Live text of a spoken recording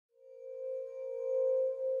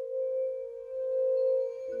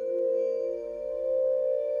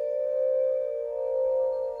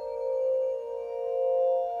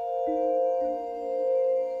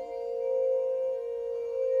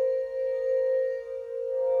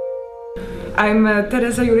I'm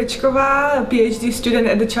Tereza Jureckova, a PhD student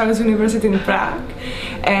at the Charles University in Prague,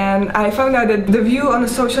 and I found out that the view on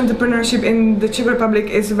social entrepreneurship in the Czech Republic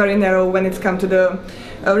is very narrow when it comes to the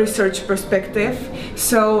research perspective.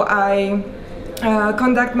 So I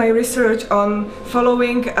conduct my research on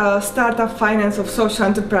following startup finance of social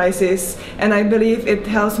enterprises, and I believe it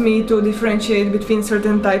helps me to differentiate between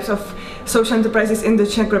certain types of social enterprises in the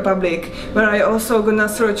Czech Republic, where I also gonna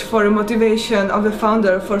search for a motivation of the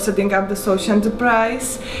founder for setting up the social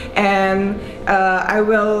enterprise, and I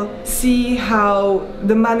will see how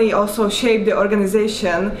the money also shaped the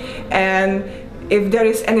organization, and if there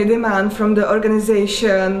is any demand from the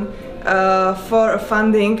organization for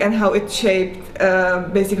funding, and how it shaped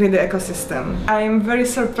basically the ecosystem. I am very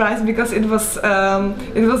surprised because it was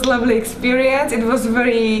lovely experience. It was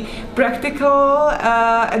very practical.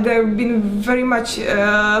 There have been very much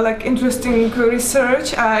like interesting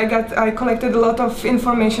research. I collected a lot of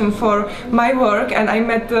information for my work, and I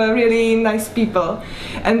met really nice people.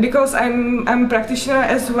 And because I'm a practitioner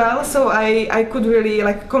as well, so I could really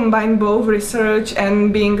like combine both research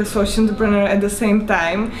and being a social entrepreneur at the same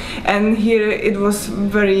time. And here it was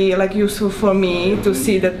very like useful for me to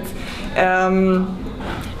see that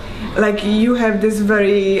like you have this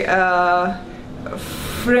very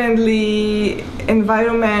friendly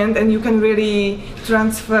environment, and you can really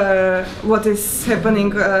transfer what is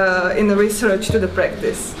happening in the research to the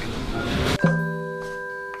practice.